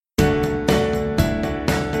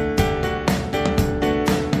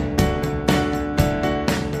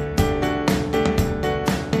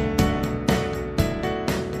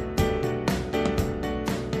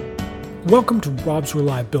Welcome to Rob's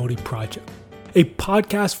Reliability Project, a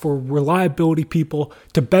podcast for reliability people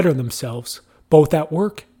to better themselves, both at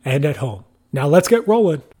work and at home. Now let's get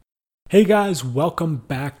rolling. Hey guys, welcome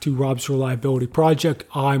back to Rob's Reliability Project.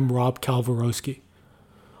 I'm Rob Kalwarowski.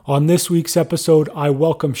 On this week's episode, I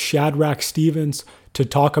welcome Shadrach Stevens to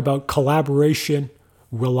talk about collaboration,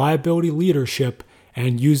 reliability leadership,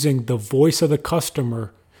 and using the voice of the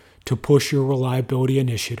customer to push your reliability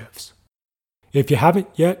initiatives. If you haven't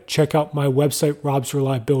yet, check out my website,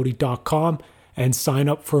 robsreliability.com, and sign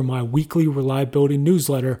up for my weekly reliability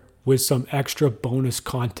newsletter with some extra bonus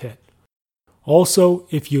content. Also,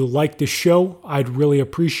 if you like the show, I'd really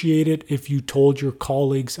appreciate it if you told your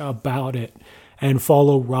colleagues about it and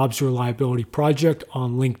follow Rob's Reliability Project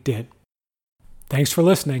on LinkedIn. Thanks for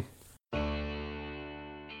listening.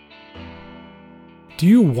 Do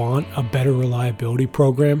you want a better reliability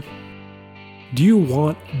program? Do you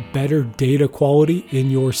want better data quality in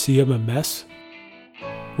your CMMS?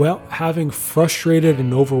 Well, having frustrated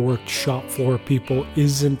and overworked shop floor people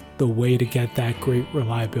isn't the way to get that great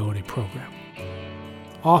reliability program.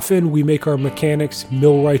 Often we make our mechanics,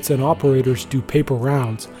 millwrights, and operators do paper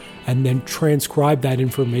rounds and then transcribe that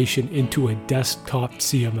information into a desktop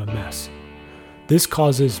CMMS. This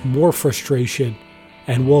causes more frustration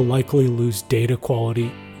and will likely lose data quality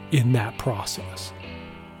in that process.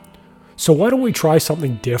 So why don't we try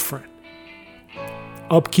something different?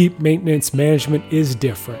 Upkeep Maintenance Management is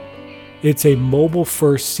different. It's a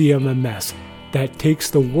mobile-first CMMS that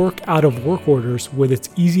takes the work out of work orders with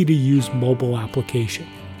its easy-to-use mobile application.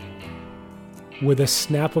 With a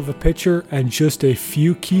snap of a picture and just a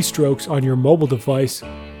few keystrokes on your mobile device,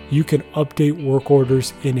 you can update work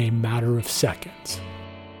orders in a matter of seconds.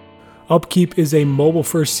 Upkeep is a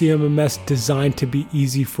mobile-first CMMS designed to be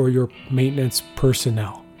easy for your maintenance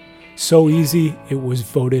personnel. So easy, it was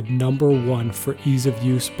voted number one for ease of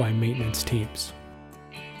use by maintenance teams.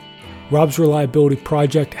 Rob's Reliability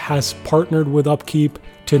Project has partnered with Upkeep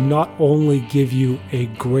to not only give you a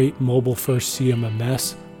great mobile-first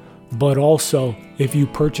CMMS, but also, if you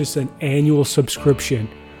purchase an annual subscription,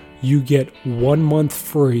 you get 1 month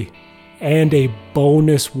free and a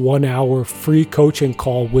bonus 1 hour free coaching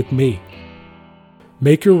call with me.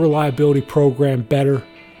 Make your reliability program better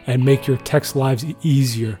and make your tech's lives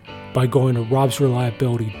easier by going to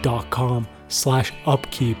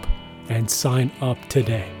robsreliability.com/upkeep and sign up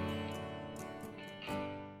today.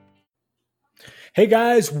 Hey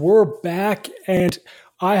guys, we're back and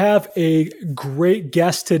I have a great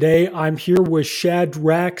guest today. I'm here with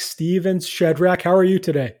Shadrach Stevens. Shadrach, how are you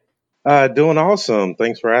today? Doing awesome.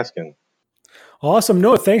 Thanks for asking. Awesome.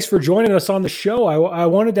 No, thanks for joining us on the show. I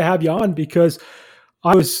wanted to have you on because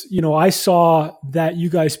I saw that you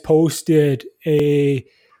guys posted a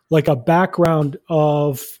background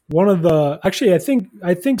of one of the, actually, I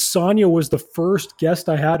think Sonia was the first guest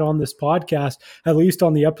I had on this podcast, at least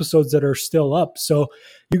on the episodes that are still up. So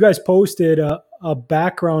you guys posted a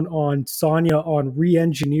background on Sonia on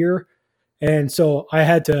Reengineer. And so I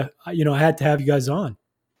had to have you guys on.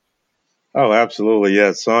 Oh, absolutely.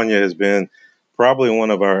 Yeah. Sonia has been probably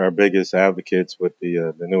one of our biggest advocates with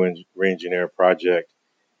the new Reengineer project.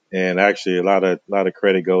 And actually a lot of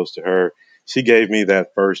credit goes to her. She gave me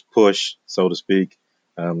that first push, so to speak,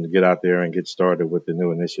 to get out there and get started with the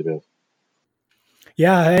new initiative.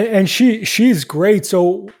 Yeah, and she's great.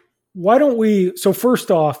 So first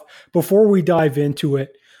off, before we dive into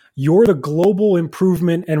it, you're the global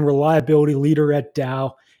improvement and reliability leader at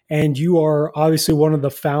Dow, and you are obviously one of the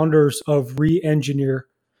founders of Reengineer,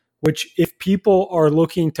 which if people are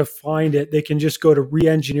looking to find it, they can just go to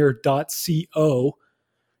reengineer.co.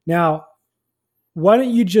 Now, why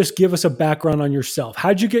don't you just give us a background on yourself?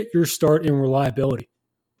 How'd you get your start in reliability?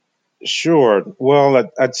 Sure. Well,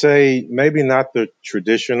 I'd say maybe not the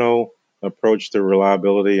traditional approach to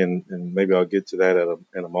reliability, and maybe I'll get to that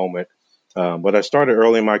in a moment. But I started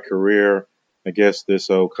early in my career, I guess this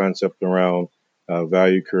whole concept around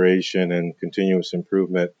value creation and continuous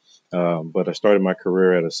improvement. But I started my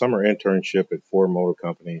career at a summer internship at Ford Motor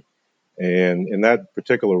Company. And in that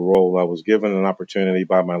particular role, I was given an opportunity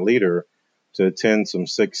by my leader to attend some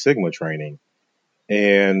Six Sigma training.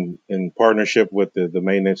 And in partnership with the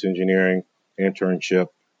maintenance engineering internship,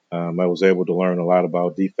 I was able to learn a lot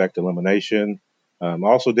about defect elimination. I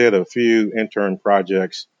also did a few intern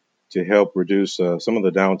projects to help reduce some of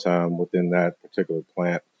the downtime within that particular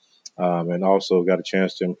plant, and also got a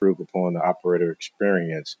chance to improve upon the operator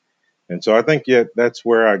experience. And so I think, that's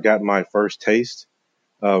where I got my first taste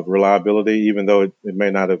of reliability, even though it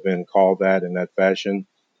may not have been called that in that fashion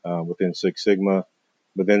within Six Sigma.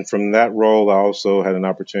 But then from that role, I also had an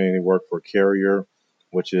opportunity to work for Carrier,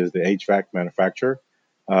 which is the HVAC manufacturer.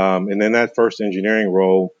 And in that first engineering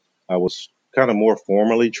role, I was kind of more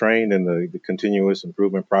formally trained in the continuous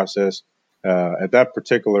improvement process. At that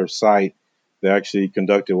particular site, they actually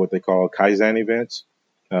conducted what they call Kaizen events,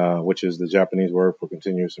 which is the Japanese word for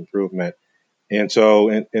continuous improvement. And so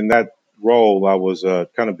in that role, I was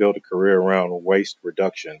kind of built a career around waste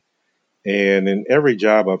reduction. And in every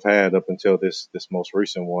job I've had up until this most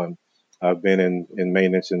recent one, I've been in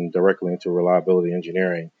maintenance and directly into reliability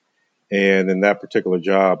engineering. And in that particular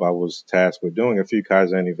job, I was tasked with doing a few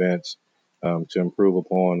Kaizen events to improve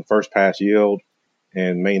upon first pass yield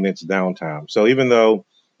and maintenance downtime. So even though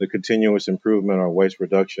the continuous improvement or waste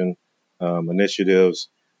reduction initiatives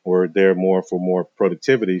were there more for more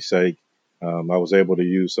productivity's sake, I was able to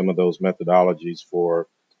use some of those methodologies for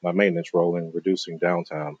my maintenance role in reducing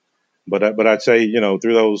downtime. But I'd say,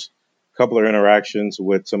 through those couple of interactions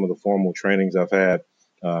with some of the formal trainings I've had,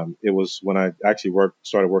 it was when I actually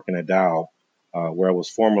started working at Dow, where I was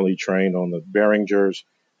formally trained on the Behringer's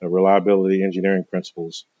reliability engineering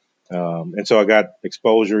principles. And so I got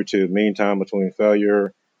exposure to mean time between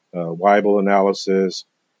failure, Weibull analysis,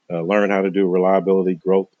 learned how to do reliability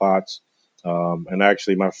growth plots. And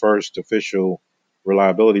actually, my first official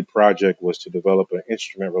reliability project was to develop an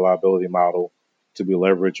instrument reliability model to be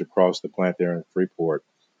leveraged across the plant there in Freeport.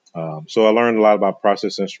 So I learned a lot about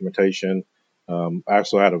process instrumentation. I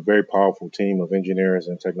also had a very powerful team of engineers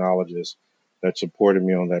and technologists that supported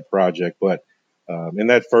me on that project. But in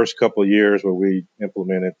that first couple of years where we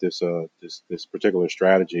implemented this particular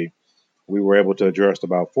strategy, we were able to address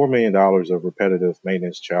about $4 million of repetitive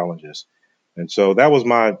maintenance challenges. And so that was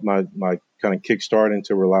my kind of kickstart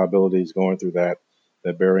into reliability, is going through that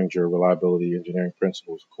Behringer Reliability Engineering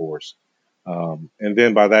Principles course. And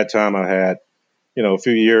then by that time, I had a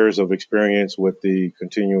few years of experience with the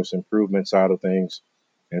continuous improvement side of things.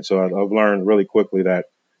 And so I've learned really quickly that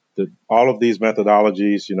all of these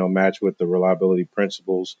methodologies, match with the reliability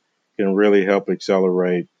principles, can really help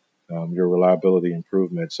accelerate your reliability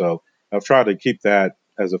improvement. So I've tried to keep that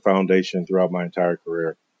as a foundation throughout my entire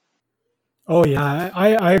career. Oh yeah,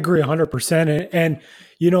 I agree 100%. And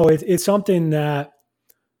it's something that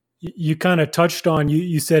you kind of touched on.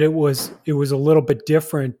 You said it was a little bit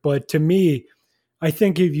different, but to me, I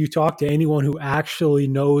think if you talk to anyone who actually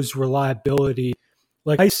knows reliability,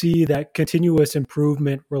 like I see that continuous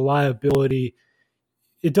improvement reliability,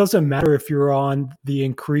 it doesn't matter if you're on the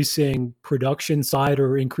increasing production side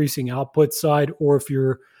or increasing output side, or if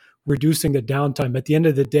you're reducing the downtime. At the end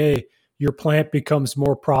of the day, your plant becomes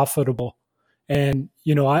more profitable. And,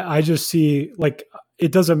 I just see like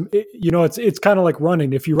it doesn't, it's kind of like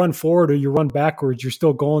running. If you run forward or you run backwards, you're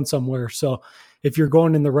still going somewhere. So if you're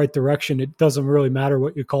going in the right direction, it doesn't really matter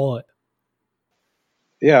what you call it.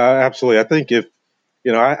 Yeah, absolutely. I think if,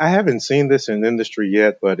 I haven't seen this in industry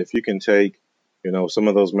yet, but if you can take, some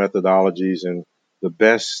of those methodologies and the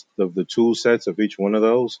best of the tool sets of each one of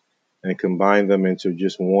those and combine them into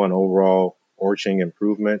just one overall overarching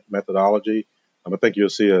improvement methodology, I think you'll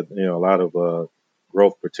see a lot of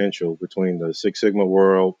growth potential between the Six Sigma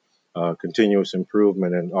world, continuous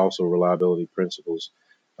improvement, and also reliability principles.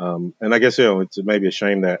 And I guess, it's maybe a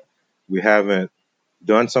shame that we haven't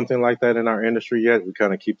done something like that in our industry yet. We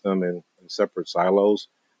kind of keep them in separate silos.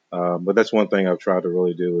 But that's one thing I've tried to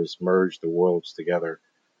really do, is merge the worlds together,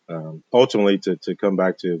 ultimately to come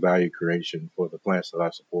back to value creation for the plants that I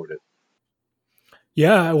supported.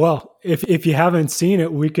 Yeah, well, if you haven't seen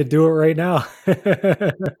it, we could do it right now.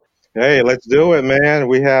 Hey, let's do it, man.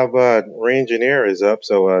 We have re-engineer is up,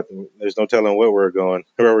 so there's no telling where we're going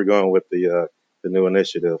with the new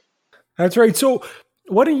initiative. That's right. So,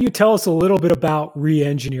 why don't you tell us a little bit about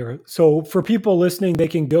Reengineer? So, for people listening, they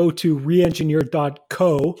can go to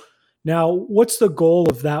reengineer.co. Now, what's the goal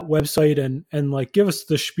of that website, and like give us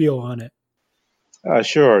the spiel on it?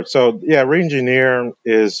 Sure. So yeah, re-engineer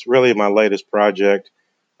is really my latest project.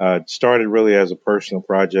 It started really as a personal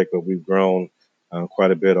project, but we've grown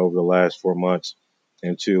quite a bit over the last 4 months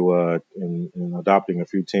into in adopting a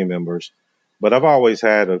few team members. But I've always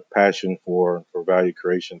had a passion for value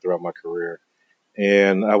creation throughout my career.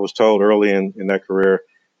 And I was told early in that career,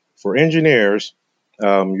 for engineers,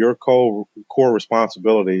 your core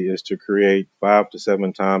responsibility is to create 5 to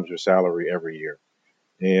 7 times your salary every year.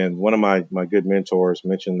 And one of my good mentors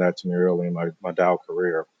mentioned that to me early in my Dow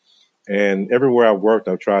career. And everywhere I've worked,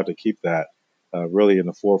 I've tried to keep that really in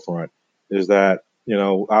the forefront. Is that,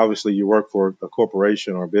 obviously you work for a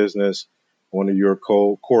corporation or business. One of your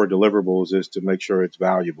core deliverables is to make sure it's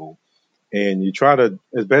valuable. And you try to,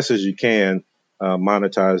 as best as you can,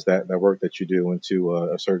 monetize that work that you do into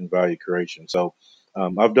a certain value creation. So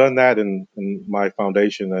I've done that in my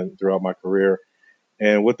foundation and throughout my career.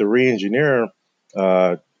 And with the re-engineer,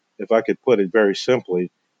 uh, if I could put it very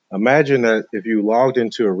simply, imagine that if you logged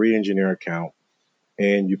into a re-engineer account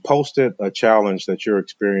and you posted a challenge that you're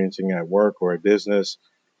experiencing at work or at business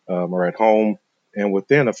or at home, and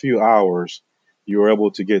within a few hours, you were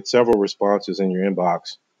able to get several responses in your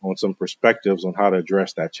inbox on some perspectives on how to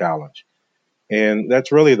address that challenge. And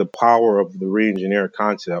that's really the power of the re-engineer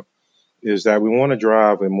concept, is that we want to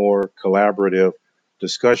drive a more collaborative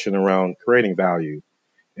discussion around creating value.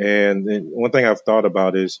 And then one thing I've thought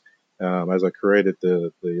about is, as I created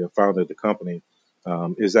the founded the company,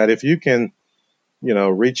 is that if you can,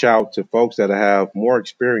 reach out to folks that have more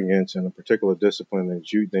experience in a particular discipline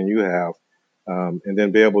than you have, and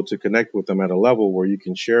then be able to connect with them at a level where you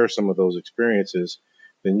can share some of those experiences,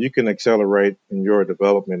 then you can accelerate in your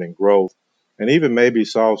development and growth, and even maybe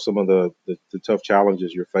solve some of the tough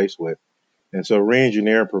challenges you're faced with. And so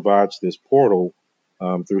Reengineer provides this portal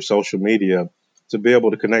through social media to be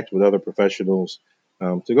able to connect with other professionals,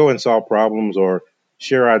 to go and solve problems or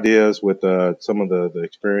share ideas with some of the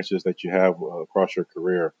experiences that you have across your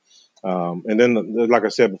career. And then, like I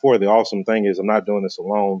said before, the awesome thing is I'm not doing this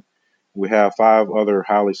alone. We have 5 other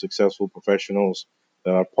highly successful professionals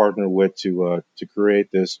that I partner with to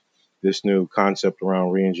create this new concept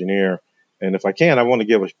around Reengineer. And if I can, I want to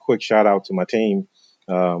give a quick shout out to my team.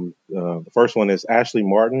 The first one is Ashley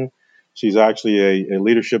Martin. She's actually a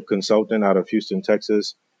leadership consultant out of Houston,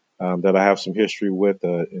 Texas, that I have some history with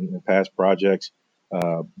in past projects.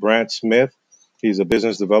 Brant Smith, he's a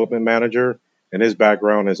business development manager, and his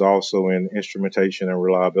background is also in instrumentation and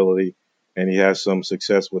reliability, and he has some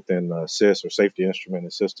success within SIS, or Safety Instrument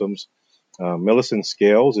and Systems. Millicent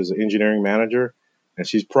Scales is an engineering manager, and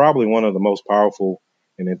she's probably one of the most powerful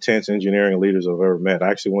and intense engineering leaders I've ever met.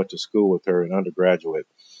 I actually went to school with her in undergraduate.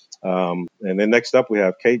 And then next up, we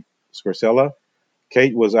have Kate Scorsella.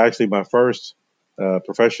 Kate was actually my first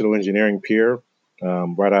professional engineering peer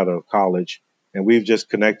right out of college. And we've just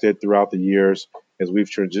connected throughout the years as we've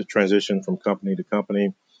transitioned from company to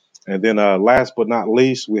company. And then last but not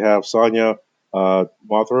least, we have Sonia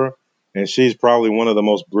Mothra. And she's probably one of the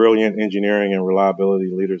most brilliant engineering and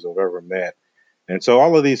reliability leaders I've ever met. And so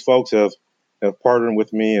all of these folks have partnered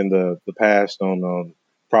with me in the past on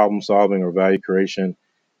problem solving or value creation.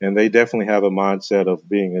 And they definitely have a mindset of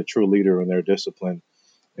being a true leader in their discipline.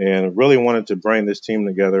 And really wanted to bring this team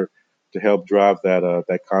together to help drive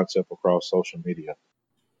that concept across social media.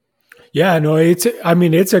 Yeah, no, it's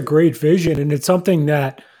a great vision, and it's something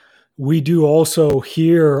that we do also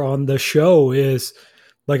here on the show. Is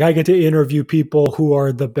like, I get to interview people who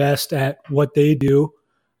are the best at what they do.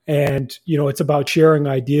 And, it's about sharing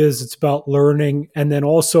ideas, it's about learning. And then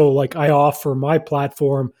also, like, I offer my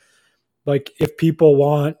platform, like, if people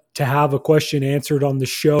want to have a question answered on the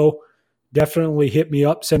show, definitely hit me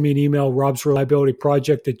up, send me an email,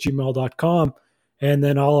 robsreliabilityproject@gmail.com. And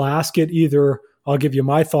then I'll ask it, either I'll give you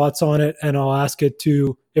my thoughts on it, and I'll ask it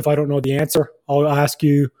to, if I don't know the answer, I'll ask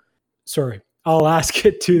it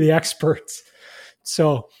to the experts.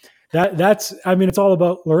 So it's all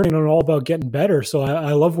about learning and all about getting better. So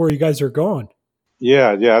I love where you guys are going.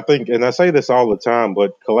 Yeah, I think, and I say this all the time,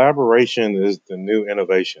 but collaboration is the new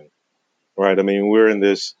innovation, right? I mean, we're in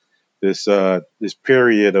this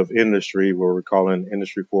period of industry where we're calling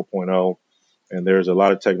Industry 4.0, and there's a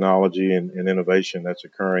lot of technology and innovation that's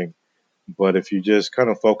occurring. But if you just kind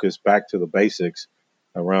of focus back to the basics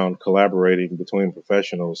around collaborating between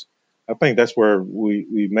professionals, I think that's where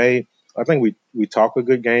I think we talk a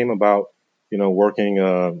good game about, working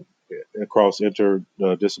across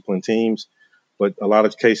interdiscipline teams, but a lot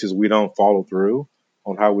of cases we don't follow through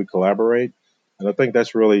on how we collaborate. And I think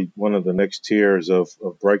that's really one of the next tiers of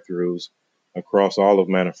breakthroughs across all of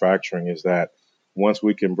manufacturing, is that once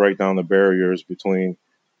we can break down the barriers between,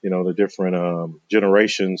 the different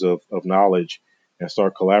generations of knowledge and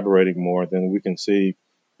start collaborating more, then we can see,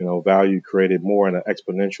 value created more in an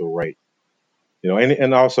exponential rate.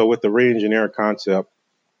 And also with the re-engineer concept,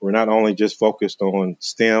 we're not only just focused on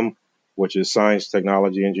STEM, which is science,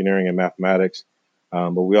 technology, engineering, and mathematics,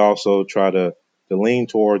 but we also try to lean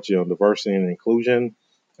towards, diversity and inclusion,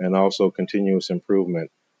 and also continuous improvement.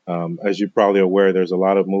 As you're probably aware, there's a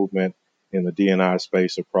lot of movement in the D&I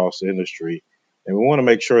space across the industry, and we want to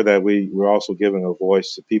make sure that we're also giving a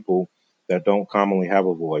voice to people that don't commonly have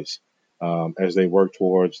a voice, as they work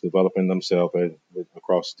towards developing themselves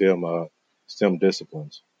across STEM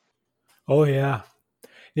disciplines. Oh yeah.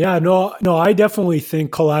 Yeah, no, I definitely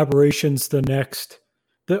think collaboration's the next.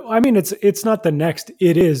 It's not the next.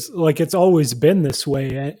 It is, like, it's always been this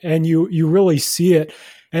way, and you really see it.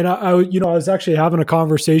 And I was actually having a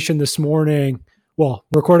conversation this morning, well,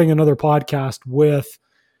 recording another podcast with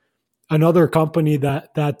another company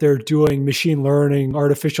that they're doing machine learning,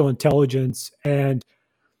 artificial intelligence, and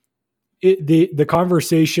the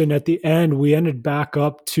conversation at the end, we ended back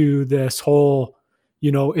up to this whole,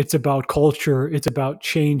 it's about culture, it's about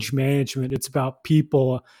change management, it's about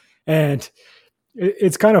people. And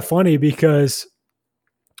it's kind of funny because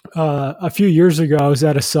a few years ago, I was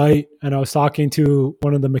at a site and I was talking to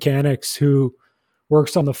one of the mechanics who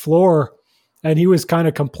works on the floor, and he was kind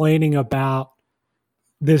of complaining about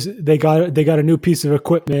this. They got a new piece of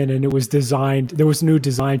equipment, and it was designed. There was a new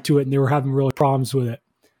design to it, and they were having really problems with it.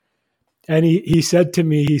 And he said to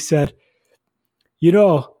me, he said, you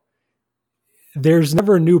know, there's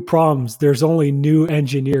never new problems. There's only new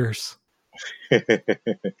engineers. I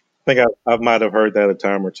think I might have heard that a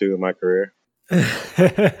time or two in my career.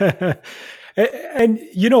 And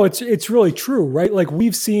it's really true, right? Like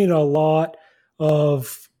we've seen a lot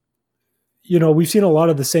of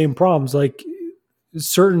the same problems. Like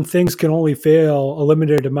certain things can only fail a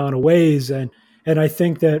limited amount of ways, and I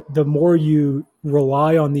think that the more you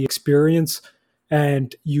rely on the experience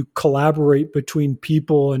and you collaborate between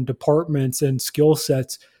people and departments and skill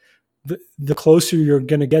sets, the closer you're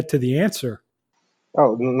going to get to the answer.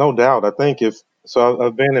 Oh, no doubt. I think if so,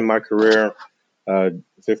 I've been in my career uh,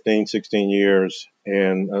 15, 16 years,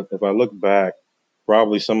 and if I look back,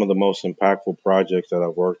 probably some of the most impactful projects that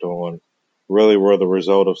I've worked on really were the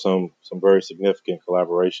result of some very significant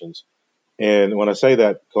collaborations. And when I say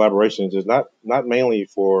that collaborations is not mainly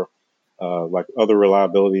for like other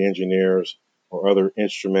reliability engineers or other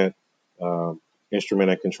um, instrument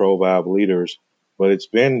and control valve leaders, but it's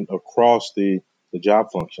been across the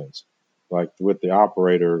job functions, like with the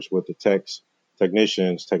operators, with the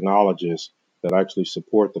technicians, technologists that actually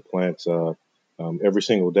support the plants every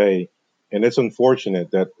single day. And it's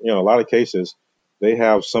unfortunate that a lot of cases they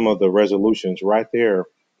have some of the resolutions right there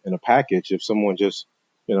in a package if someone just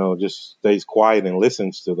stays quiet and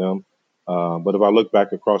listens to them. But if I look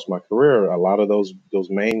back across my career, a lot of those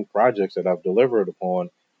main projects that I've delivered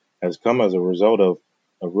upon has come as a result of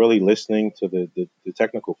really listening to the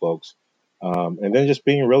technical folks, and then just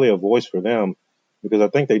being really a voice for them, because I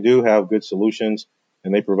think they do have good solutions,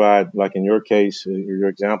 and they provide, like in your case, your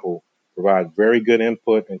example, provide very good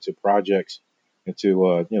input into projects,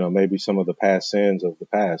 into maybe some of the past sins of the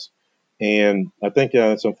past. And I think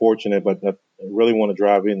it's unfortunate, but I really want to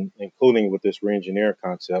drive in, including with this reengineer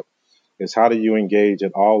concept, is how do you engage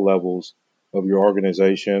at all levels of your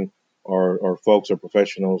organization, or folks or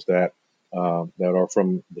professionals that are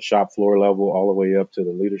from the shop floor level all the way up to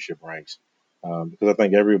the leadership ranks, because I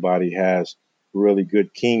think everybody has really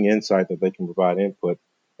good keen insight that they can provide input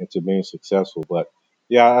into being successful. But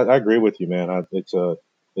yeah, I agree with you, man.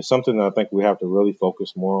 It's something that I think we have to really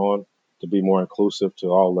focus more on to be more inclusive to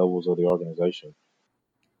all levels of the organization.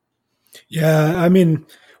 Yeah, I mean,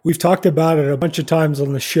 we've talked about it a bunch of times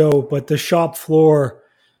on the show, but the shop floor,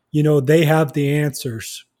 they have the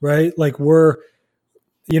answers, right? Like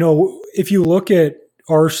if you look at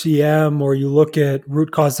RCM or you look at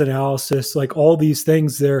root cause analysis, like all these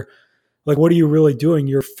things, they're like, what are you really doing?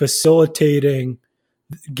 You're facilitating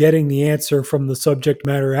getting the answer from the subject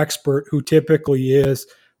matter expert, who typically is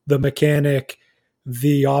the mechanic,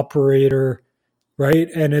 the operator, right?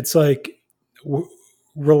 And it's like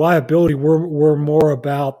reliability, we're more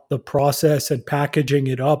about the process and packaging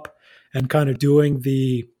it up and kind of doing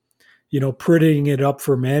the prettying it up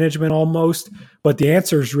for management almost, but the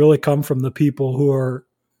answers really come from the people who are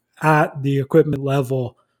at the equipment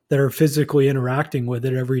level that are physically interacting with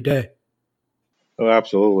it every day. Oh,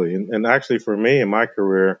 absolutely. And actually, for me in my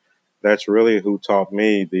career, that's really who taught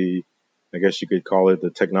me I guess you could call it the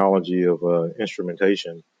technology of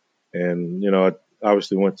instrumentation. And, I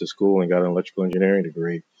obviously went to school and got an electrical engineering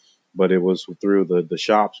degree, but it was through the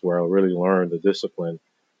shops where I really learned the discipline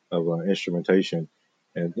of instrumentation.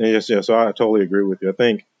 And yes, yeah, so I totally agree with you. I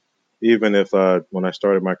think even if when I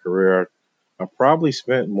started my career, I probably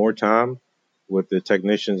spent more time with the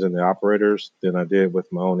technicians and the operators than I did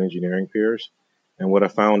with my own engineering peers. And what I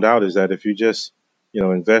found out is that if you just,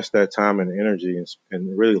 invest that time and energy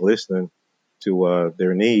and really listening to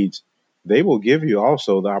their needs, they will give you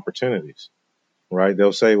also the opportunities, right?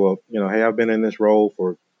 They'll say, well, hey, I've been in this role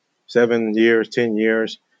for 7 years, 10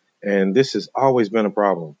 years, and this has always been a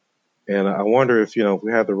problem. And I wonder if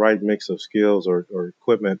we have the right mix of skills or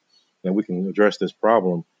equipment, then we can address this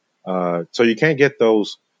problem. So you can't get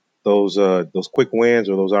those quick wins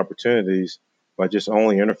or those opportunities by just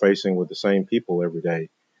only interfacing with the same people every day.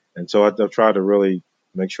 And so I've tried to really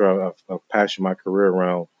make sure I've passioned my career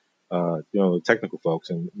around the technical folks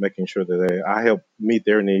and making sure that I help meet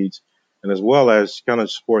their needs, and as well as kind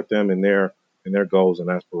of support them in their goals and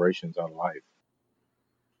aspirations out of life.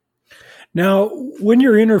 Now, when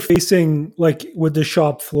you're interfacing like with the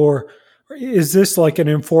shop floor, is this like an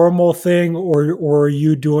informal thing, or are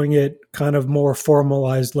you doing it kind of more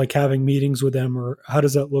formalized, like having meetings with them, or how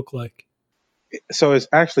does that look like? So it's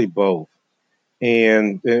actually both.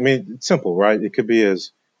 And I mean, it's simple, right? It could be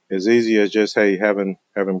as easy as just, hey, having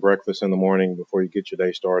breakfast in the morning before you get your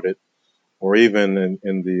day started, or even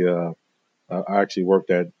in the I actually worked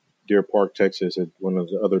at Deer Park, Texas, at one of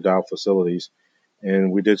the other Dow facilities,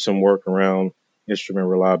 and we did some work around instrument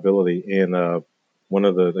reliability. And one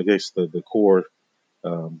of the, I guess, the core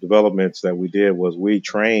developments that we did was we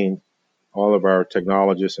trained all of our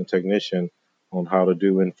technologists and technicians on how to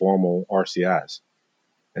do informal RCIs.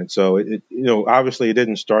 And so obviously it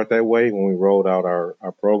didn't start that way when we rolled out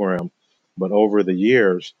our program, but over the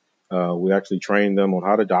years, we actually trained them on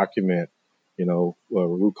how to document,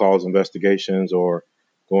 root cause investigations or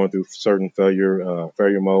going through certain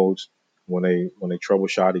failure modes when they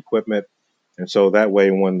troubleshot equipment. And so that way,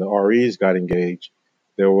 when the REs got engaged,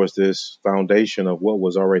 there was this foundation of what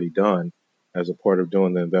was already done as a part of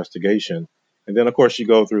doing the investigation. And then, of course, you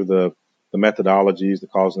go through the methodologies, the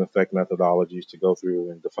cause and effect methodologies to go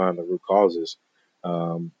through and define the root causes.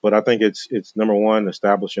 But I think it's number one,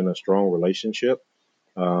 establishing a strong relationship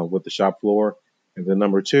with the shop floor, and then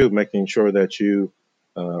number two, making sure that you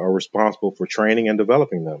are responsible for training and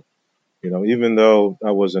developing them. Even though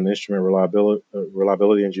I was an instrument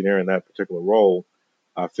reliability engineer in that particular role,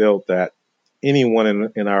 I felt that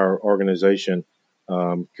anyone in our organization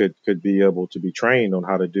could be able to be trained on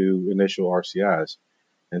how to do initial RCIs.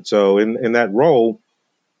 And so in that role,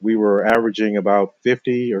 we were averaging about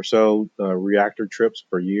 50 or so reactor trips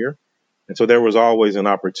per year. And so there was always an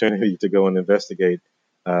opportunity to go and investigate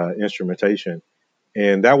instrumentation.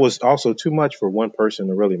 And that was also too much for one person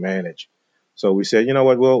to really manage. So we said, you know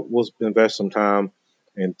what, we'll invest some time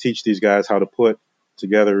and teach these guys how to put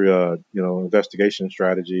together, investigation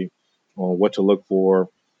strategy on what to look for,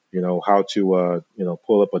 how to,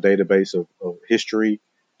 pull up a database of history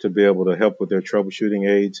to be able to help with their troubleshooting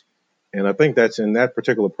aids. And I think that's in that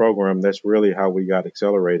particular program, that's really how we got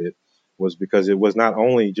accelerated, was because it was not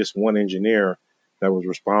only just one engineer that was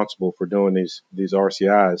responsible for doing these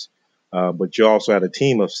RCIs, but you also had a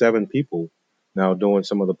team of 7 people now doing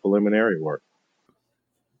some of the preliminary work.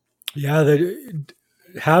 Yeah,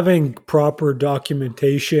 having proper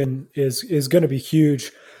documentation is going to be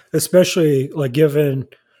huge, especially like given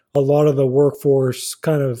a lot of the workforce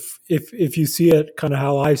kind of, if you see it kind of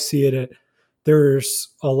how I see it, there's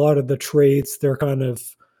a lot of the trades, they're kind of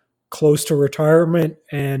close to retirement,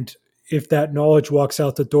 and if that knowledge walks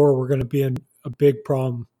out the door, we're going to be in a big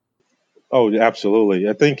problem. Oh, absolutely.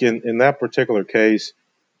 I think in that particular case,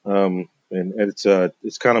 and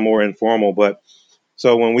it's kind of more informal, but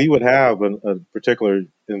so when we would have a particular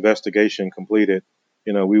investigation completed,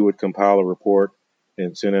 we would compile a report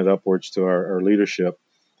and send it upwards to our leadership.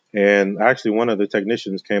 And actually, one of the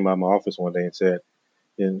technicians came by my office one day and said,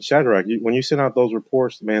 "In Shadrach, when you send out those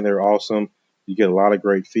reports, man, they're awesome. You get a lot of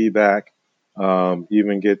great feedback. You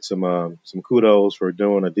even get some kudos for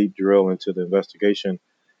doing a deep drill into the investigation.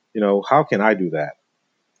 How can I do that?"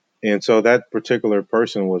 And so that particular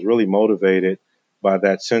person was really motivated by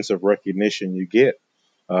that sense of recognition you get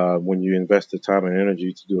when you invest the time and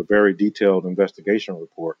energy to do a very detailed investigation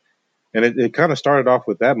report. And it kind of started off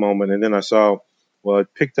with that moment. And then I saw, well,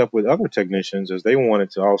 it picked up with other technicians as they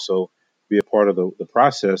wanted to also be a part of the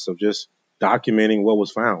process of just documenting what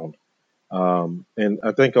was found. And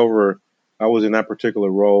I think I was in that particular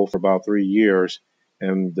role for about 3 years.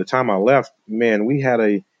 And the time I left, man, we had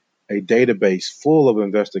a database full of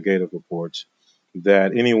investigative reports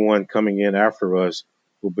that anyone coming in after us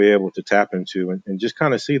will be able to tap into and just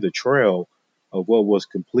kind of see the trail of what was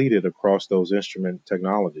completed across those instrument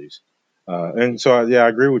technologies. And so, yeah, I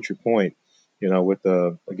agree with your point. With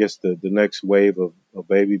I guess the next wave of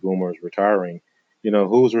baby boomers retiring,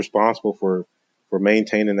 who's responsible for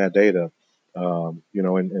maintaining that data, and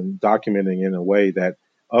documenting in a way that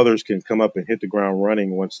others can come up and hit the ground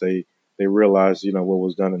running once they realize, what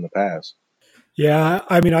was done in the past. Yeah,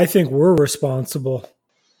 I mean, I think we're responsible.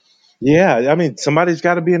 Yeah, I mean, somebody's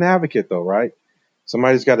got to be an advocate, though, right?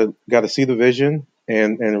 Somebody's got to see the vision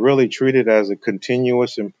and really treat it as a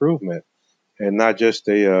continuous improvement and not just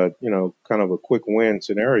a kind of a quick win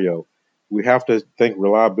scenario. We have to think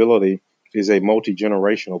reliability is a multi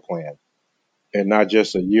generational plan and not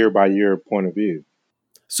just a year by year point of view.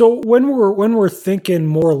 So when we're thinking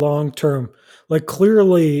more long term, like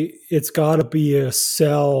clearly it's got to be a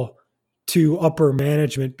sell to upper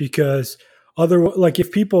management, because other, like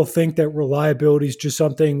if people think that reliability is just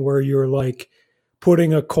something where you're like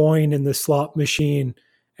putting a coin in the slot machine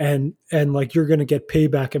and like you're going to get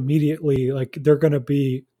payback immediately. Like they're going to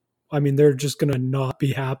be, I mean, they're just going to not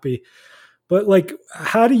be happy. But like,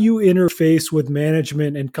 how do you interface with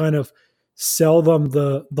management and kind of sell them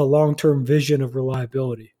the long term vision of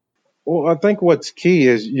reliability? Well, I think what's key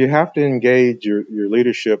is you have to engage your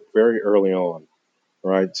leadership very early on,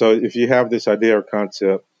 right? So if you have this idea or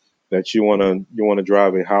concept that you want to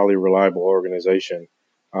drive a highly reliable organization,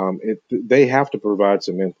 they have to provide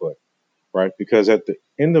some input, right? Because at the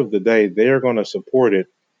end of the day, they are going to support it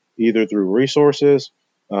either through resources,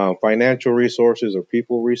 financial resources, or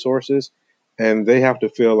people resources, and they have to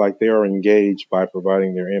feel like they are engaged by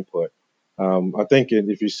providing their input. I think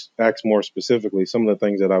if you ask more specifically, some of the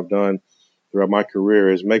things that I've done throughout my career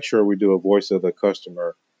is make sure we do a voice of the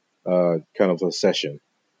customer kind of a session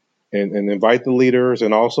and invite the leaders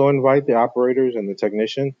and also invite the operators and the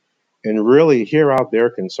technician and really hear out their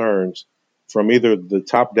concerns from either the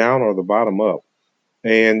top down or the bottom up.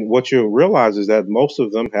 And what you'll realize is that most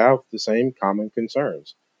of them have the same common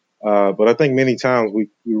concerns. But I think many times we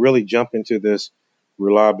really jump into this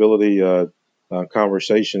reliability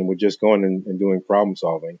conversation with just going and doing problem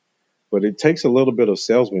solving. But it takes a little bit of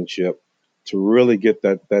salesmanship to really get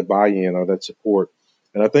that buy-in or that support.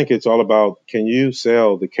 And I think it's all about, can you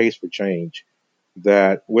sell the case for change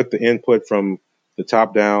that with the input from the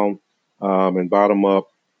top down and bottom up,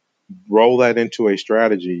 roll that into a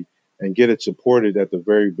strategy and get it supported at the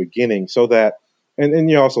very beginning so that and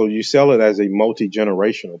you also you sell it as a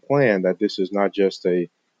multi-generational plan, that this is not just a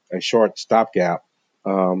short stopgap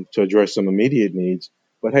to address some immediate needs,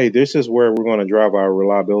 but hey, this is where we're going to drive our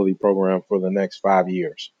reliability program for the next 5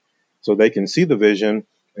 years, so they can see the vision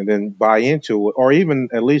and then buy into it, or even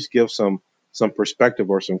at least give some perspective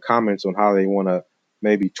or some comments on how they want to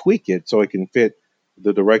maybe tweak it so it can fit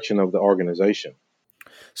the direction of the organization.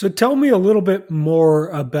 So tell me a little bit more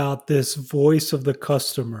about this voice of the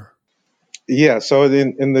customer. Yeah, so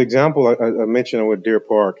in the example I mentioned with Deer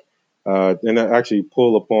Park, and I actually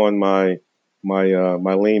pull upon my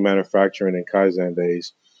lean manufacturing and Kaizen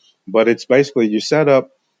days, but it's basically you set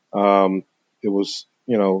up. It was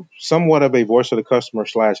somewhat of a voice of the customer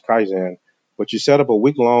slash Kaizen, but you set up a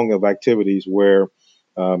week long of activities where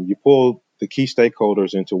you pull the key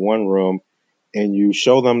stakeholders into one room and you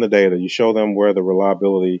show them the data. You show them where the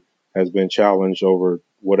reliability has been challenged over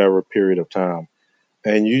whatever period of time,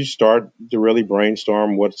 and you start to really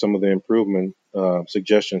brainstorm what some of the improvement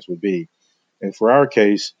suggestions would be. And for our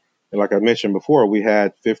case, and like I mentioned before, we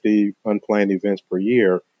had 50 unplanned events per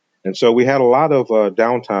year. And so we had a lot of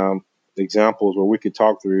downtime examples where we could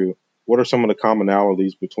talk through what are some of the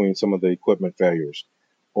commonalities between some of the equipment failures.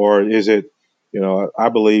 Or is it, I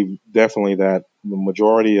believe definitely that the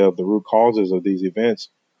majority of the root causes of these events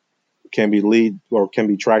can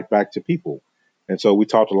be tracked back to people. And so we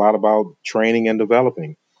talked a lot about training and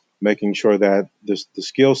developing, making sure that the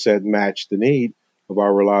skill set matched the need of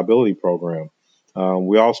our reliability program.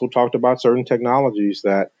 We also talked about certain technologies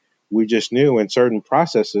that we just knew and certain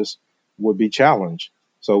processes would be challenged.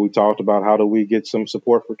 So we talked about how do we get some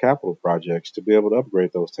support for capital projects to be able to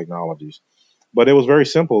upgrade those technologies. But it was very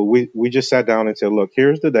simple. We just sat down and said, look,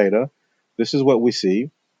 here's the data. This is what we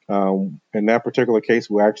see. In that particular case,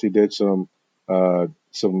 we actually did some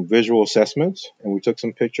visual assessments, and we took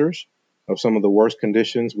some pictures of some of the worst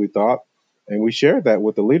conditions we thought, and we shared that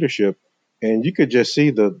with the leadership. And you could just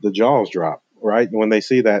see the jaws drop, right? When they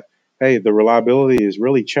see that, hey, the reliability is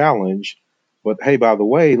really challenged, but hey, by the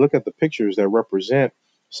way, look at the pictures that represent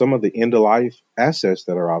some of the end of life assets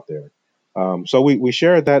that are out there. So we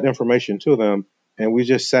shared that information to them, and we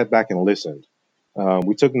just sat back and listened.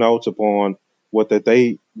 We took notes upon what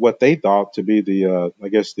they thought to be the I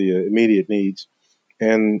guess the immediate needs,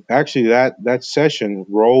 and actually that session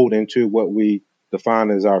rolled into what we define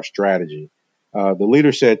as our strategy. The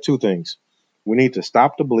leader said two things: we need to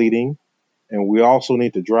stop the bleeding, and we also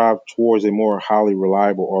need to drive towards a more highly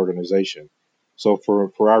reliable organization. So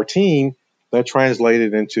for our team, that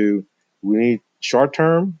translated into we need short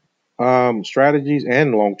term strategies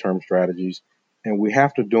and long term strategies, and we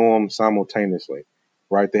have to do them simultaneously,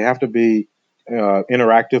 right? They have to be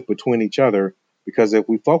interactive between each other, because if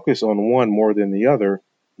we focus on one more than the other,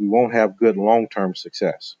 we won't have good long term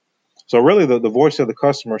success. So really, the voice of the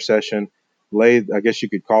customer session laid, I guess you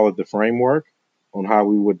could call it, the framework on how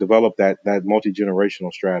we would develop that multi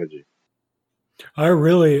generational strategy. I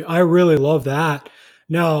really love that.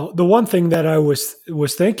 Now, the one thing that I was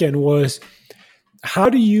thinking was, how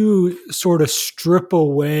do you sort of strip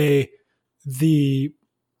away the,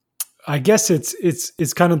 I guess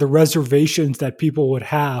it's kind of the reservations that people would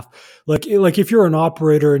have. Like if you're an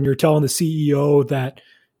operator and you're telling the CEO that,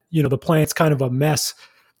 the plant's kind of a mess,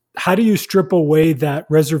 how do you strip away that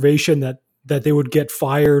reservation that they would get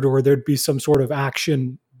fired or there'd be some sort of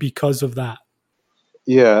action because of that?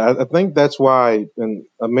 Yeah, I think that's why, and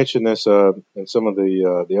I mentioned this in some of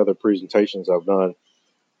the other presentations I've done.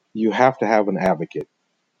 You have to have an advocate,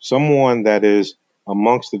 someone that is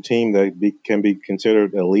amongst the team that can be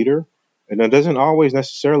considered a leader, and it doesn't always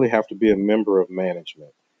necessarily have to be a member of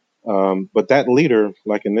management. But that leader,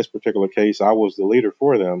 like in this particular case, I was the leader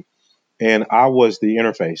for them, and I was the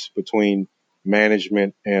interface between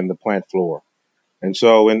management and the plant floor. And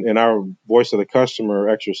so in our voice of the customer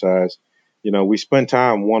exercise, we spend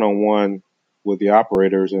time one on one with the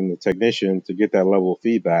operators and the technician to get that level of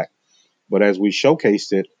feedback. But as we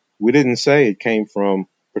showcased it, we didn't say it came from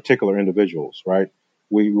particular individuals, right?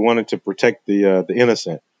 We wanted to protect the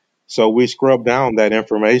innocent. So we scrubbed down that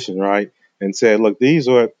information, right? And said, look, these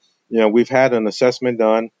are, we've had an assessment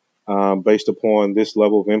done based upon this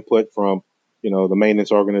level of input from, the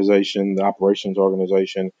maintenance organization, the operations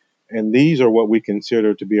organization, and these are what we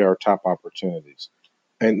consider to be our top opportunities.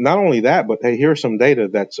 And not only that, but hey, here's some data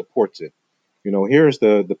that supports it. Here's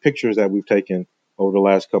the pictures that we've taken over the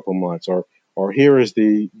last couple of months, or here is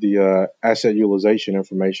the asset utilization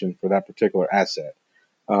information for that particular asset.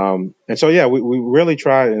 And so, yeah, we really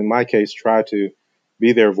try, in my case, try to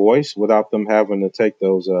be their voice without them having to take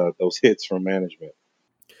those hits from management.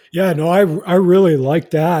 Yeah, no, I really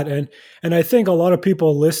like that, and I think a lot of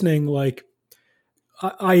people listening, like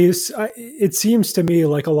it seems to me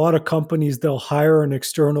like a lot of companies they'll hire an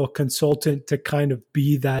external consultant to kind of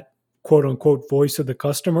be that quote unquote voice of the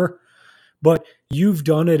customer, but you've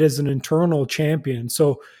done it as an internal champion.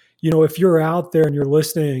 So, if you're out there and you're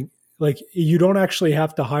listening, like you don't actually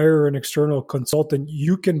have to hire an external consultant.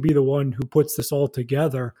 You can be the one who puts this all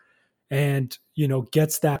together and,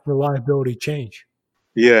 gets that reliability change.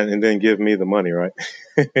 Yeah, and then give me the money, right?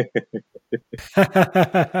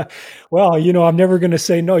 Well, I'm never going to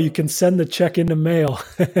say no. You can send the check in the mail.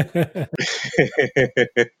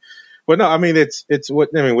 But no, I mean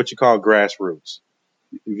what you call grassroots.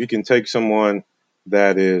 If you can take someone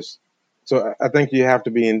that is, so I think you have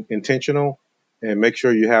to be intentional and make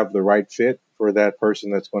sure you have the right fit for that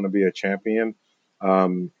person that's going to be a champion.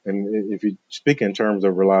 And if you speak in terms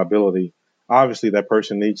of reliability, obviously that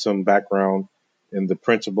person needs some background in the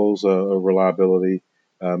principles of reliability,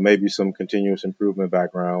 maybe some continuous improvement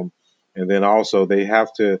background, and then also they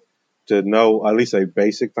have to know at least a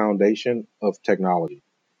basic foundation of technology,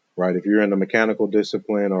 right? If you're in the mechanical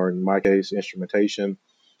discipline, or in my case, instrumentation,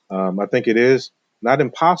 I think it is not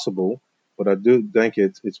impossible, but I do think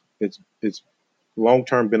it's long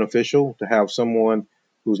term beneficial to have someone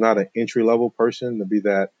who's not an entry level person to be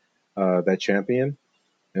that champion.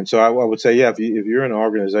 And so I would say, yeah, if you're in an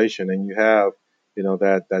organization and you have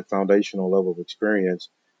that foundational level of experience,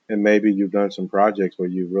 and maybe you've done some projects where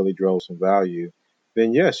you really drove some value,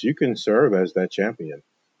 then yes, you can serve as that champion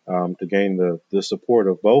to gain the support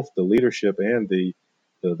of both the leadership and the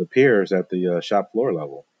peers at the shop floor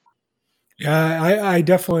level. Yeah, I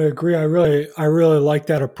definitely agree. I really like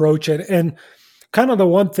that approach, and kind of the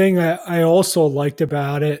one thing I also liked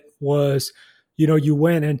about it was, you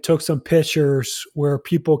went and took some pictures where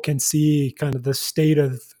people can see kind of the state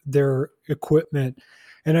of their equipment,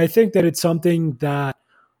 and I think that it's something that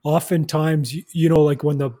oftentimes, like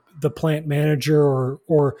when the plant manager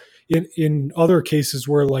or in other cases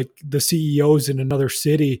where like the CEOs in another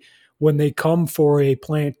city, when they come for a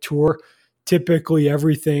plant tour, typically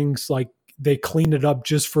everything's like they clean it up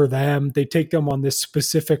just for them. They take them on this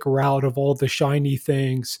specific route of all the shiny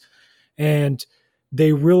things, and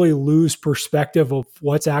they really lose perspective of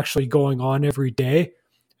what's actually going on every day.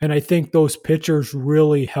 And I think those pictures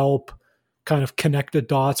really help kind of connect the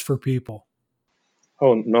dots for people.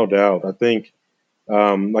 Oh, no doubt. I think,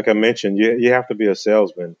 like I mentioned, you have to be a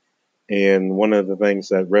salesman, and one of the things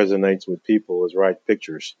that resonates with people is right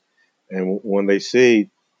pictures. And when they see,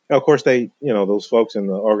 of course, those folks in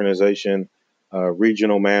the organization,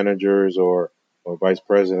 regional managers or vice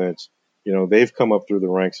presidents, they've come up through the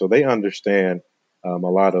ranks, so they understand a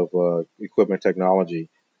lot of equipment technology,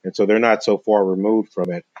 and so they're not so far removed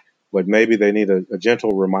from it. But maybe they need a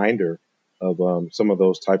gentle reminder of some of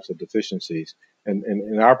those types of deficiencies. And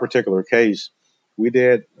in our particular case, we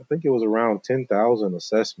did, I think it was around 10,000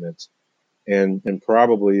 assessments, and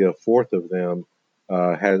probably a fourth of them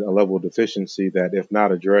had a level of deficiency that, if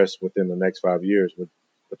not addressed within the next 5 years, would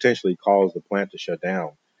potentially cause the plant to shut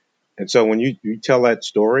down. And so when you tell that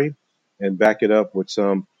story and back it up with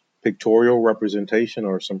some pictorial representation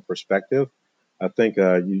or some perspective, I think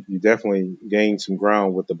you definitely gain some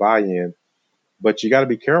ground with the buy-in. But you got to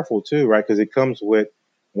be careful too, right? Because it comes with,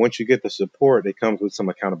 once you get the support, it comes with some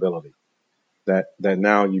accountability. that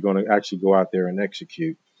now you're going to actually go out there and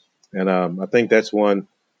execute. And I think that's one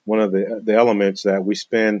of the elements that we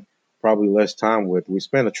spend probably less time with. We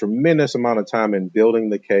spend a tremendous amount of time in building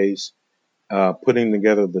the case, putting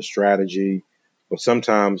together the strategy, but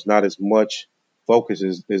sometimes not as much focus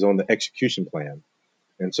is on the execution plan.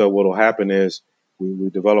 And so what will happen is we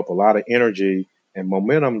develop a lot of energy and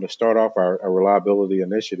momentum to start off our reliability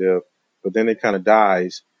initiative, but then it kind of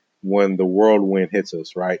dies when the whirlwind hits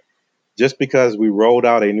us, right? Just because we rolled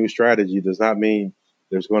out a new strategy does not mean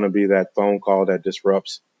there's going to be that phone call that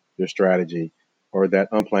disrupts your strategy or that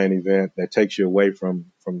unplanned event that takes you away from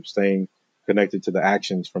staying connected to the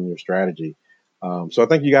actions from your strategy. So I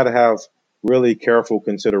think you got to have really careful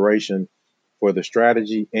consideration for the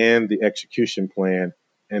strategy and the execution plan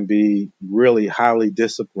and be really highly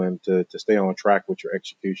disciplined to stay on track with your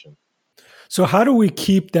execution. So, how do we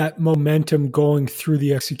keep that momentum going through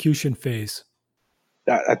the execution phase?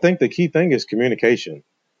 I think the key thing is communication.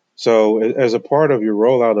 So, as a part of your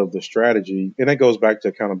rollout of the strategy, and it goes back to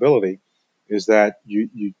accountability, is that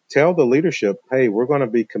you tell the leadership, hey, we're going to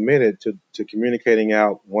be committed to communicating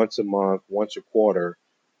out once a month, once a quarter,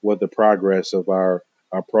 what the progress of our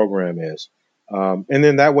program is. And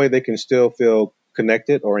then that way they can still feel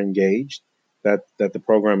connected or engaged that the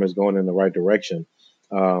program is going in the right direction.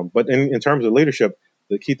 But in terms of leadership,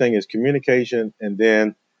 the key thing is communication and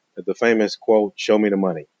then the famous quote, show me the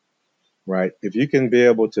money, right? If you can be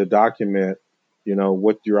able to document,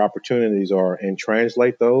 what your opportunities are and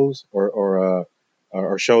translate those or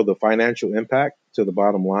show the financial impact to the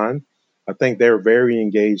bottom line, I think they're very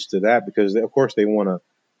engaged to that because of course they want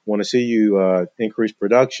to see you increase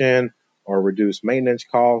production or reduce maintenance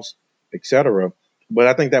costs, etc. But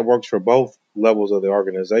I think that works for both levels of the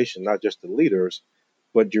organization, not just the leaders,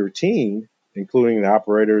 but your team, including the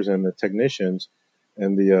operators and the technicians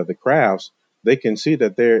and the crafts. They can see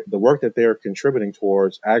that the work that they're contributing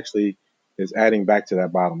towards actually is adding back to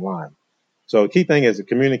that bottom line. So the key thing is the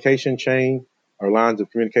communication chain. Our lines of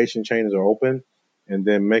communication chains are open, and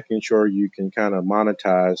then making sure you can kind of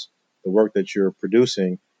monetize the work that you're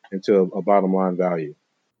producing into a bottom line value.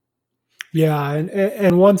 Yeah,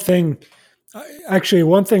 and one thing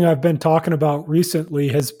I've been talking about recently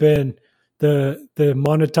has been the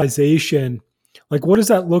monetization. Like, what does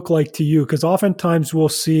that look like to you? Because oftentimes we'll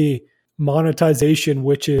see monetization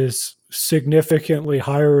which is significantly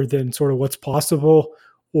higher than sort of what's possible,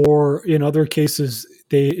 or in other cases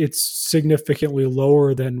it's significantly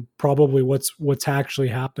lower than probably what's actually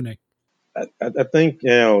happening. I think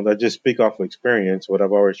I just speak off of experience. What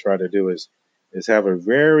I've always tried to do is have a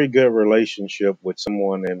very good relationship with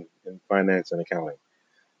someone in finance and accounting,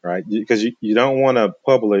 right? Because you don't want to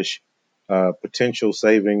publish potential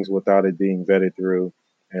savings without it being vetted through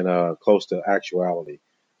and close to actuality.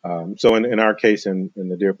 So in our case, in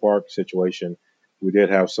the Deer Park situation, we did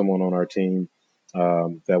have someone on our team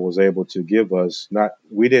that was able to give us not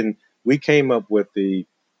we didn't we came up with the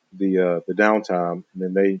downtime,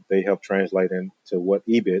 and then they helped translate into what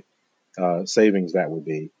EBIT savings that would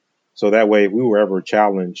be. So that way, if we were ever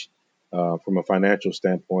challenged from a financial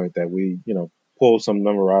standpoint, that we pulled some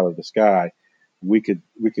number out of the sky, we could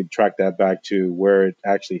track that back to where it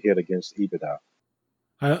actually hit against EBITDA.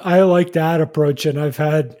 I like that approach, and I've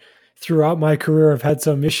had throughout my career, I've had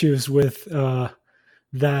some issues with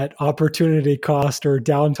that opportunity cost or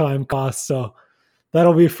downtime cost. So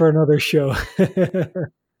that'll be for another show.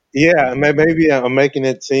 Yeah, maybe I'm making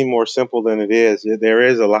it seem more simple than it is. There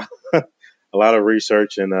is a lot, a lot of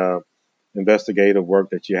research and investigative work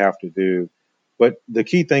that you have to do. But the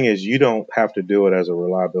key thing is you don't have to do it as a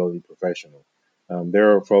reliability professional.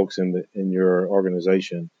 There are folks in your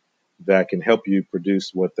organization that can help you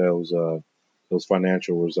produce what those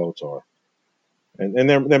financial results are. And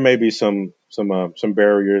there may be some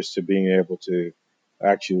barriers to being able to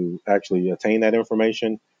actually attain that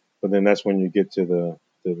information, but then that's when you get to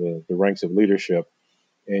the ranks of leadership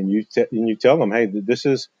and you tell them, hey, this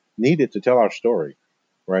is needed to tell our story,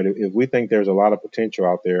 right? If we think there's a lot of potential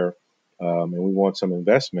out there and we want some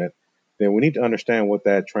investment, then we need to understand what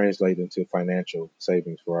that translates into financial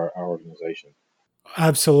savings for our organization.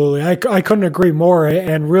 Absolutely. I couldn't agree more.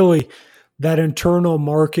 And really, that internal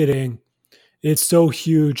marketing, it's so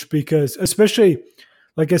huge because especially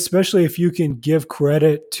if you can give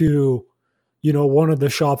credit to, one of the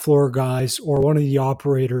shop floor guys or one of the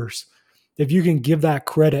operators, if you can give that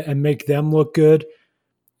credit and make them look good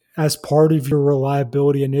as part of your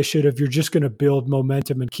reliability initiative, you're just going to build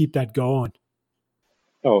momentum and keep that going.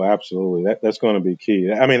 Oh, absolutely. That's going to be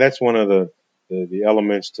key. I mean, that's one of the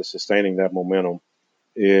elements to sustaining that momentum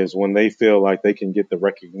is when they feel like they can get the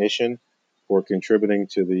recognition for contributing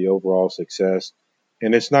to the overall success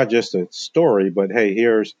And it's not just a story, but hey,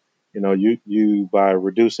 here's, you by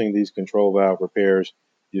reducing these control valve repairs,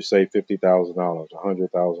 you save $50,000,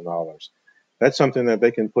 $100,000. That's something that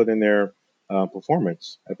they can put in their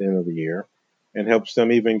performance at the end of the year, and helps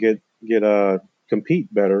them even get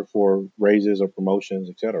compete better for raises or promotions,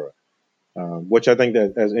 etc. Which I think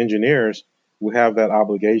that as engineers, we have that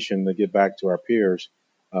obligation to get back to our peers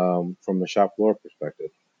from the shop floor perspective.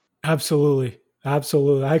 Absolutely.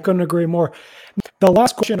 Absolutely. I couldn't agree more. The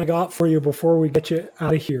last question I got for you before we get you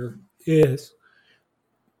out of here is,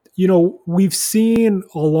 we've seen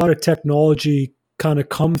a lot of technology kind of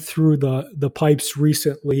come through the pipes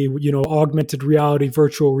recently, augmented reality,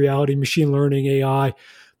 virtual reality, machine learning, AI,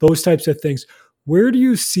 those types of things. Where do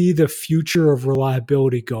you see the future of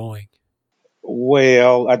reliability going?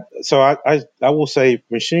 Well, I will say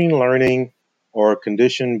machine learning or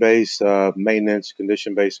condition based maintenance,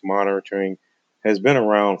 condition based monitoring has been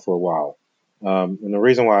around for a while. And the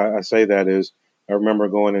reason why I say that is I remember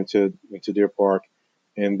going into Deer Park,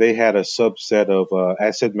 and they had a subset of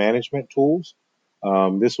asset management tools.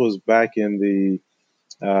 This was back in the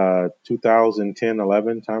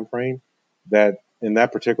 2010-11 timeframe. That in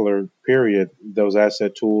that particular period, those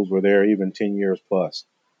asset tools were there even 10 years plus.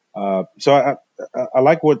 So I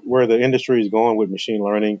like where the industry is going with machine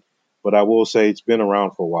learning, but I will say it's been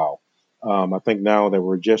around for a while. I think now that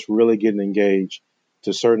we're just really getting engaged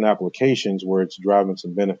to certain applications where it's driving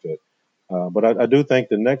some benefit. But I do think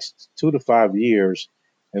the next 2 to 5 years,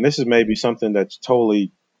 and this is maybe something that's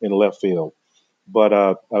totally in left field, but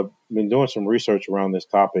I've been doing some research around this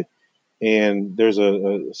topic, and there's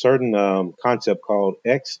a certain concept called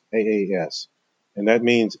XaaS, and that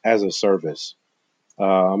means as a service.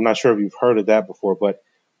 I'm not sure if you've heard of that before, but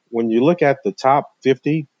when you look at the top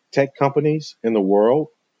 50 tech companies in the world,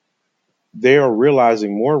 they are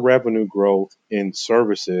realizing more revenue growth in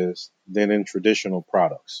services than in traditional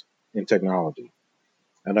products in technology.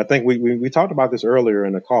 And I think we talked about this earlier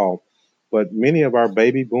in the call, but many of our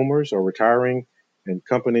baby boomers are retiring, and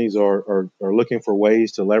companies are looking for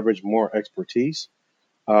ways to leverage more expertise.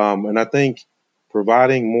 And I think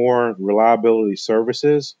providing more reliability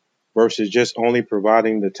services versus just only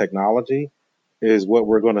providing the technology is what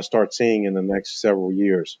we're going to start seeing in the next several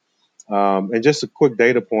years. And just a quick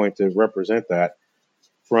data point to represent that,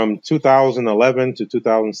 from 2011 to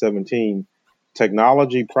 2017,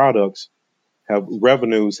 technology products have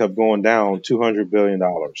revenues have gone down $200 billion,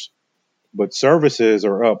 but services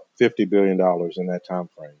are up $50 billion in that time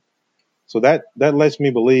frame. So that lets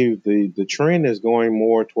me believe the trend is going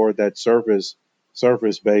more toward that service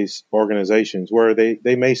based organizations where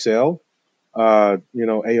they may sell AR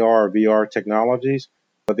or VR technologies,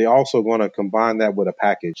 but they also going to combine that with a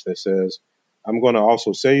package that says, I'm going to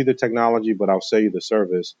also sell you the technology, but I'll sell you the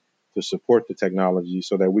service to support the technology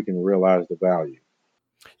so that we can realize the value.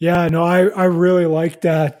 Yeah, no, I really like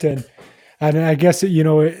that. And I guess,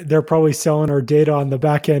 they're probably selling our data on the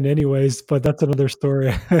back end anyways, but that's another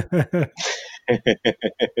story.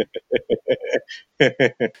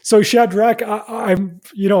 So Shadrach, I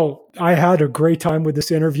had a great time with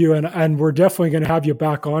this interview, and we're definitely going to have you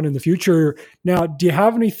back on in the future. Now, do you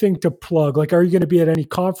have anything to plug? Like, are you going to be at any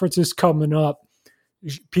conferences coming up?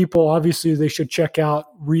 People, obviously, they should check out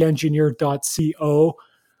reengineer.co.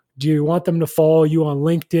 Do you want them to follow you on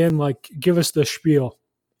LinkedIn? Like, give us the spiel.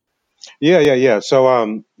 Yeah.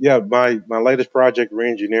 So, yeah, my latest project,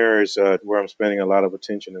 Reengineer, is where I'm spending a lot of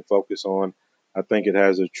attention and focus on. I think it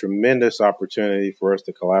has a tremendous opportunity for us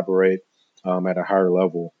to collaborate at a higher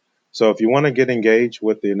level. So, if you want to get engaged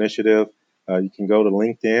with the initiative, you can go to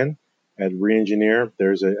LinkedIn at Reengineer.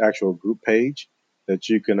 There's an actual group page that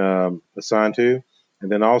you can assign to,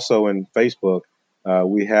 and then also in Facebook,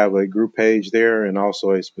 we have a group page there, and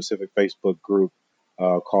also a specific Facebook group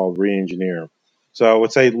called Reengineer. So I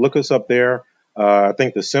would say look us up there. I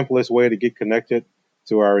think the simplest way to get connected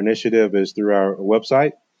to our initiative is through our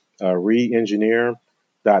website,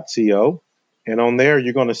 reengineer.co. And on there,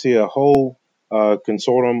 you're going to see a whole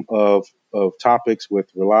consortium of topics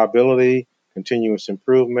with reliability, continuous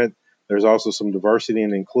improvement. There's also some diversity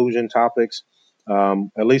and inclusion topics.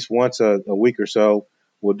 At least once a week or so,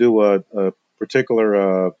 we'll do a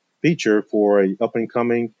particular feature for a up and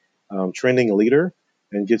coming trending leader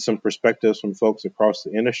and get some perspectives from folks across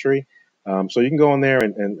the industry. So you can go on there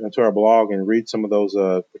and to our blog and read some of those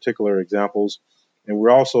particular examples. And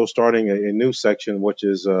we're also starting a new section, which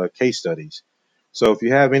is case studies. So if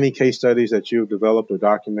you have any case studies that you've developed or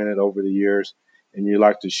documented over the years, and you'd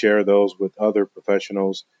like to share those with other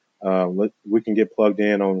professionals, we can get plugged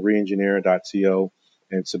in on reengineer.co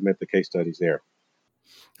and submit the case studies there.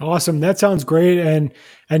 Awesome. That sounds great. And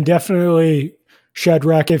definitely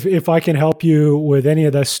Shadrach, if I can help you with any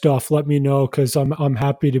of this stuff, let me know, because I'm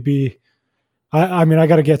happy to be. I mean, I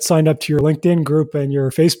got to get signed up to your LinkedIn group and your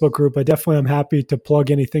Facebook group. I definitely am happy to plug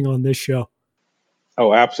anything on this show.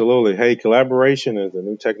 Oh, absolutely. Hey, collaboration is a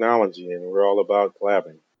new technology, and we're all about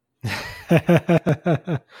collabing.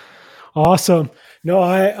 Awesome. No,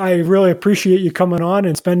 I really appreciate you coming on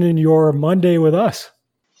and spending your Monday with us.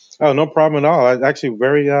 Oh, no problem at all. Actually,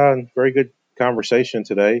 very good conversation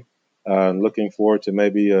today. Looking forward to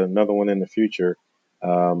maybe another one in the future.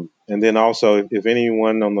 And then also, if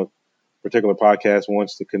anyone on the particular podcast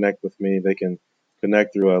wants to connect with me, they can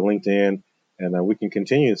connect through LinkedIn, and we can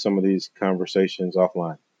continue some of these conversations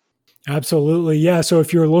offline. Absolutely. Yeah. So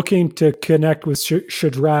if you're looking to connect with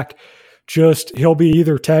Shadrach, he'll be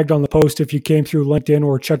either tagged on the post if you came through LinkedIn,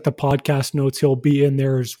 or check the podcast notes. He'll be in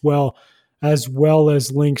there as well as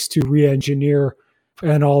links to Reengineer.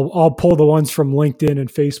 And I'll pull the ones from LinkedIn and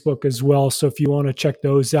Facebook as well. So if you want to check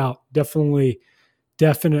those out, definitely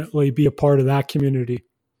be a part of that community.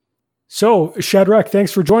 So Shadrach,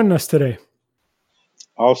 thanks for joining us today.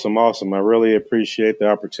 Awesome. I really appreciate the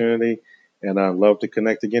opportunity, and I'd love to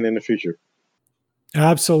connect again in the future.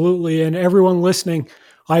 Absolutely. And everyone listening,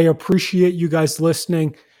 I appreciate you guys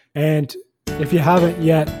listening. And if you haven't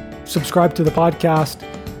yet, subscribe to the podcast.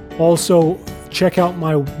 Also, check out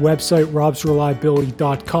my website,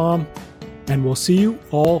 robsreliability.com, and we'll see you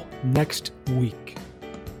all next week.